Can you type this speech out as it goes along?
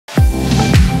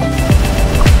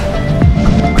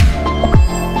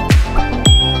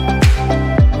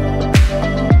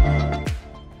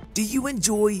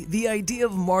enjoy the idea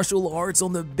of martial arts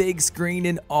on the big screen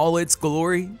in all its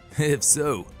glory? If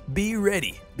so, be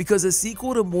ready, because a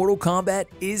sequel to Mortal Kombat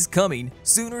is coming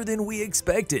sooner than we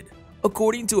expected.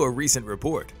 According to a recent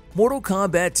report, Mortal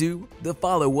Kombat 2, the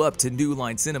follow-up to New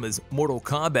Line Cinema's Mortal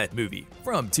Kombat movie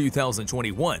from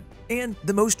 2021, and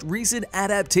the most recent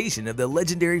adaptation of the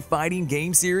legendary fighting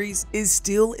game series, is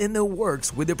still in the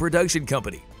works with the production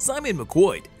company. Simon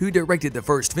McQuoid, who directed the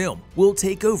first film, will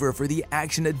take over for the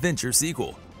action-adventure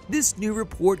sequel. This new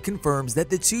report confirms that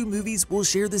the two movies will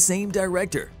share the same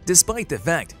director, despite the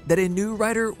fact that a new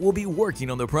writer will be working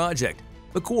on the project.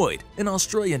 McQuoid, an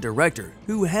Australian director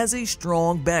who has a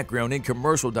strong background in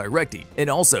commercial directing and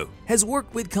also has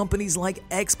worked with companies like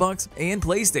Xbox and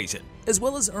PlayStation, as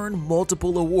well as earned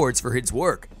multiple awards for his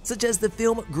work, such as the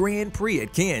film Grand Prix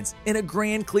at Cannes and a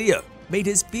Grand Clio, made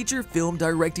his feature film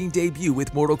directing debut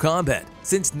with Mortal Kombat.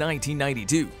 Since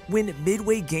 1992, when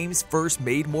Midway Games first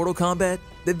made Mortal Kombat,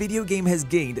 the video game has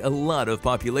gained a lot of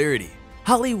popularity.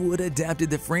 Hollywood adapted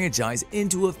the franchise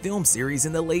into a film series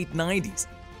in the late 90s.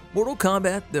 Mortal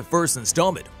Kombat, the first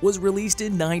installment, was released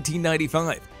in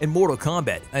 1995, and Mortal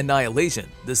Kombat Annihilation,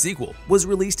 the sequel, was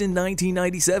released in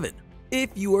 1997.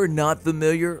 If you are not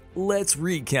familiar, let's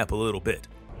recap a little bit.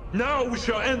 Now we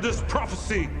shall end this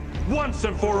prophecy once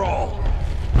and for all.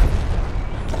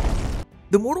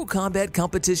 The Mortal Kombat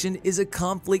competition is a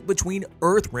conflict between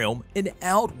Earthrealm and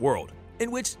Outworld, in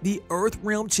which the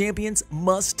Earthrealm champions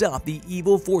must stop the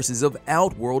evil forces of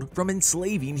Outworld from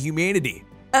enslaving humanity.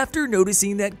 After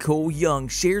noticing that Cole Young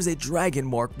shares a dragon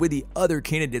mark with the other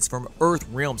candidates from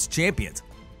Earthrealm's champions,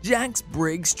 Jax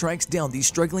Briggs tracks down the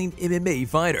struggling MMA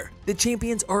fighter. The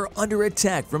champions are under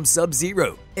attack from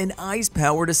Sub-Zero, an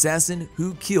ice-powered assassin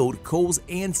who killed Cole's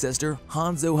ancestor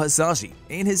Hanzo Hasashi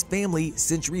and his family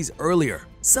centuries earlier.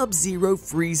 Sub-Zero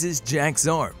freezes Jax's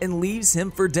arm and leaves him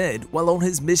for dead while on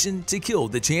his mission to kill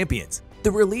the champions.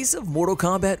 The release of Mortal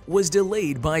Kombat was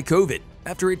delayed by COVID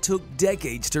after it took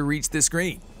decades to reach the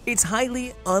screen. It's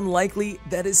highly unlikely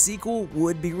that a sequel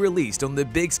would be released on the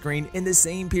big screen in the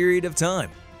same period of time.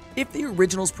 If the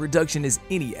original's production is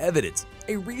any evidence,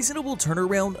 a reasonable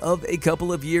turnaround of a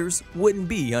couple of years wouldn't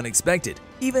be unexpected,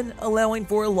 even allowing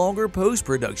for a longer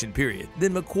post-production period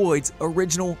than McQuoid's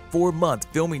original 4-month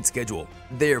filming schedule.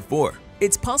 Therefore,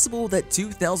 it's possible that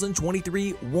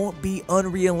 2023 won't be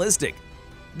unrealistic.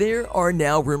 There are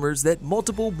now rumors that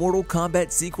multiple Mortal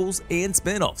Kombat sequels and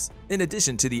spin-offs, in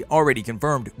addition to the already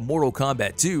confirmed Mortal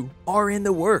Kombat 2, are in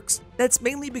the works. That's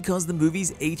mainly because the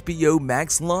movie's HBO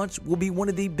Max launch will be one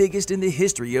of the biggest in the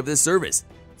history of the service,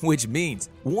 which means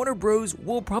Warner Bros.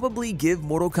 Will probably give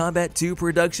Mortal Kombat 2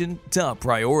 production top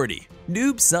priority.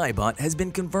 Noob Saibot has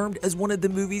been confirmed as one of the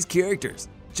movie's characters.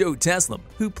 Joe Taslim,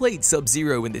 who played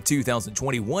Sub-Zero in the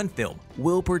 2021 film,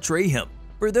 will portray him.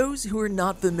 For those who are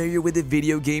not familiar with the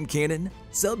video game canon,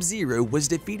 Sub-Zero was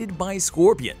defeated by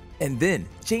Scorpion and then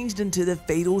changed into the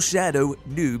fatal shadow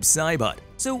Noob Saibot,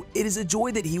 so it is a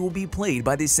joy that he will be played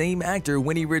by the same actor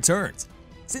when he returns.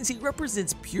 Since he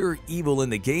represents pure evil in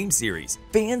the game series,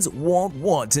 fans won't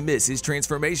want to miss his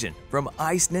transformation from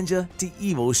Ice Ninja to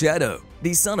Evil Shadow.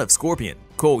 The son of Scorpion,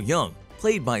 Cole Young,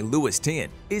 played by Louis Tan,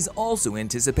 is also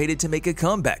anticipated to make a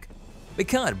comeback.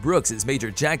 Mehcad Brooks as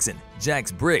Major Jackson,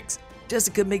 Jax Briggs,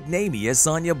 Jessica McNamee as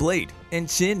Sonya Blade, and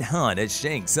Shin Han as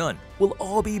Shang Tsung will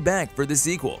all be back for the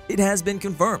sequel. It has been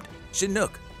confirmed.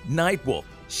 Chinook, Nightwolf,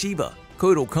 Shiva,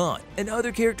 Kotal Khan, and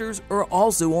other characters are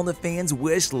also on the fans'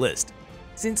 wish list.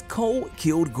 Since Cole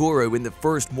killed Goro in the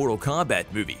first Mortal Kombat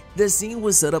movie, the scene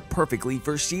was set up perfectly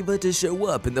for Shiva to show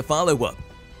up in the follow-up.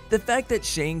 The fact that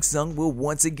Shang Tsung will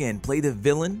once again play the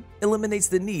villain eliminates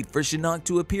the need for Shinnok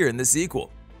to appear in the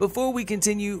sequel. Before we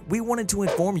continue, we wanted to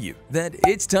inform you that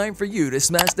it's time for you to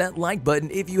smash that like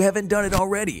button if you haven't done it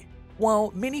already.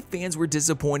 While many fans were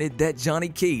disappointed that Johnny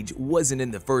Cage wasn't in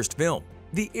the first film,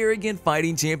 the arrogant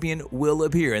fighting champion will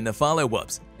appear in the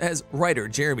follow-ups, as writer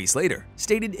Jeremy Slater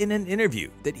stated in an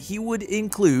interview that he would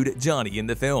include Johnny in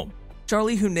the film.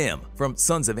 Charlie Hunnam from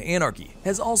Sons of Anarchy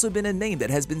has also been a name that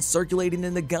has been circulating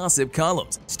in the gossip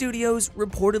columns. Studios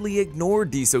reportedly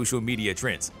ignored these social media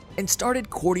trends and started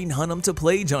courting Hunnam to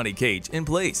play Johnny Cage in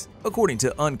place, according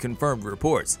to unconfirmed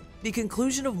reports. The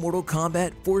conclusion of Mortal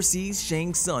Kombat foresees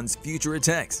Shang Tsung's future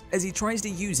attacks as he tries to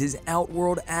use his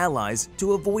Outworld allies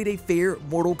to avoid a fair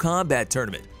Mortal Kombat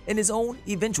tournament and his own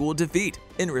eventual defeat.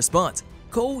 In response,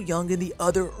 Cole Young and the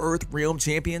other Earthrealm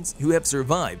champions who have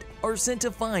survived are sent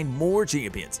to find more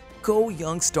champions. Cole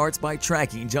Young starts by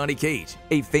tracking Johnny Cage,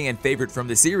 a fan favorite from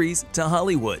the series, to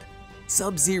Hollywood.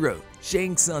 Sub-Zero,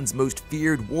 Shang Tsung's most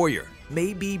feared warrior,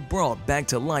 may be brought back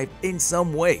to life in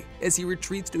some way as he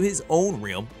retreats to his own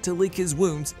realm to lick his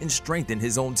wounds and strengthen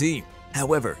his own team.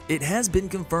 However, it has been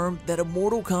confirmed that a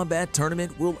Mortal Kombat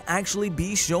tournament will actually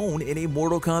be shown in a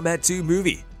Mortal Kombat 2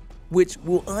 movie, which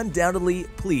will undoubtedly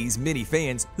please many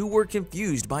fans who were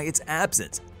confused by its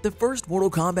absence. The first Mortal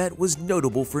Kombat was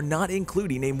notable for not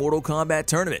including a Mortal Kombat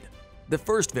tournament. The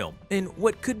first film, in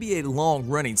what could be a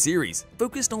long-running series,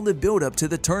 focused on the build-up to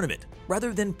the tournament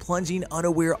rather than plunging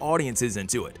unaware audiences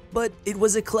into it, but it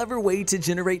was a clever way to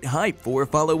generate hype for a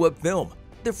follow-up film.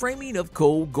 The framing of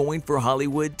Cole going for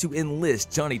Hollywood to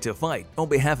enlist Johnny to fight on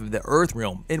behalf of the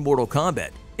Earthrealm in Mortal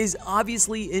Kombat is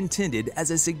obviously intended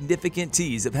as a significant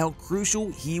tease of how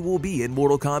crucial he will be in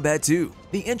Mortal Kombat 2.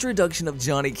 The introduction of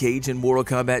Johnny Cage in Mortal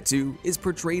Kombat 2 is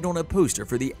portrayed on a poster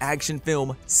for the action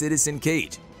film Citizen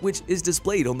Cage, which is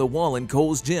displayed on the wall in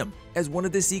Cole's gym as one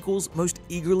of the sequel's most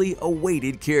eagerly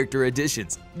awaited character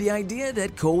additions. The idea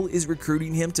that Cole is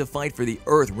recruiting him to fight for the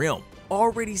Earthrealm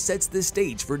already sets the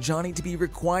stage for Johnny to be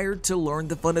required to learn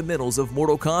the fundamentals of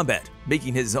Mortal Kombat,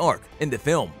 making his arc in the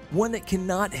film one that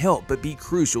cannot help but be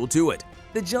crucial to it.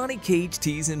 The Johnny Cage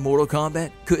tease in Mortal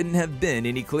Kombat couldn't have been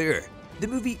any clearer. The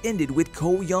movie ended with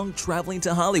Cole Young traveling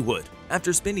to Hollywood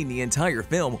after spending the entire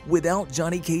film without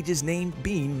Johnny Cage's name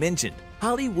being mentioned.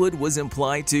 Hollywood was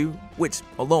implied to, which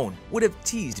alone would have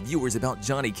teased viewers about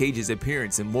Johnny Cage's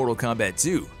appearance in Mortal Kombat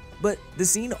 2, but the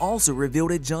scene also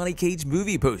revealed a Johnny Cage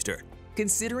movie poster.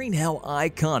 Considering how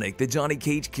iconic the Johnny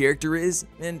Cage character is,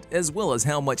 and as well as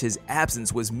how much his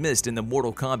absence was missed in the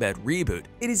Mortal Kombat reboot,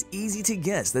 it is easy to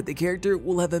guess that the character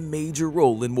will have a major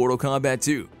role in Mortal Kombat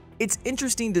 2. It's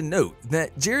interesting to note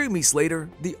that Jeremy Slater,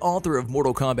 the author of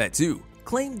Mortal Kombat 2,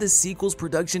 claimed the sequel's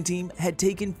production team had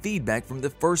taken feedback from the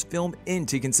first film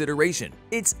into consideration.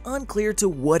 It's unclear to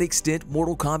what extent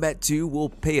Mortal Kombat 2 will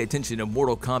pay attention to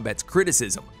Mortal Kombat's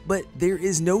criticism, but there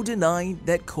is no denying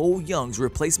that Cole Young's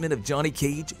replacement of Johnny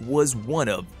Cage was one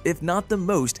of, if not the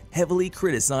most, heavily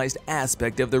criticized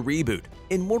aspect of the reboot.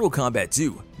 In Mortal Kombat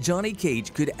 2, Johnny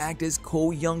Cage could act as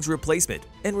Cole Young's replacement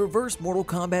and reverse Mortal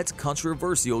Kombat's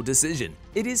controversial decision.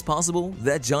 It is possible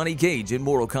that Johnny Cage in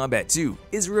Mortal Kombat 2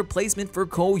 is a replacement for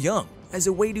Cole Young as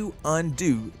a way to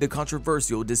undo the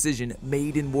controversial decision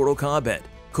made in Mortal Kombat.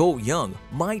 Cole Young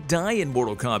might die in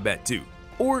Mortal Kombat 2,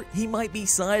 or he might be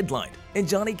sidelined and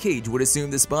Johnny Cage would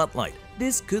assume the spotlight.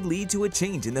 This could lead to a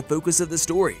change in the focus of the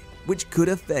story, which could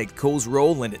affect Cole's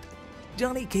role in it.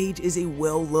 Johnny Cage is a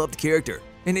well-loved character,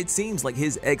 and it seems like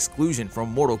his exclusion from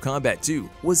Mortal Kombat 2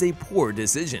 was a poor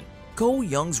decision. Cole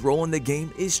Young's role in the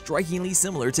game is strikingly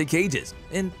similar to Cage's,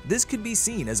 and this could be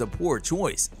seen as a poor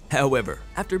choice. However,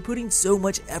 after putting so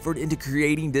much effort into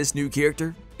creating this new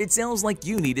character, it sounds like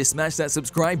you need to smash that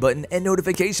subscribe button and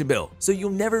notification bell so you'll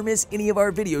never miss any of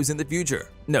our videos in the future.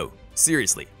 No,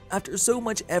 seriously. After so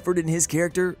much effort in his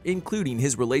character, including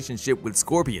his relationship with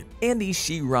Scorpion and the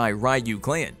Shirai Ryu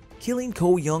clan, killing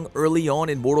Cole Young early on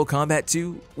in Mortal Kombat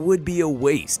 2 would be a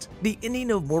waste. The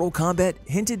ending of Mortal Kombat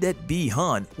hinted that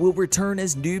Bi-Han will return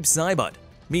as Noob Saibot,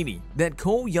 meaning that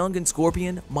Cole Young and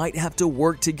Scorpion might have to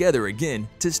work together again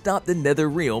to stop the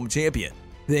NetherRealm champion.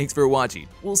 Thanks for watching.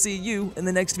 We'll see you in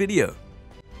the next video.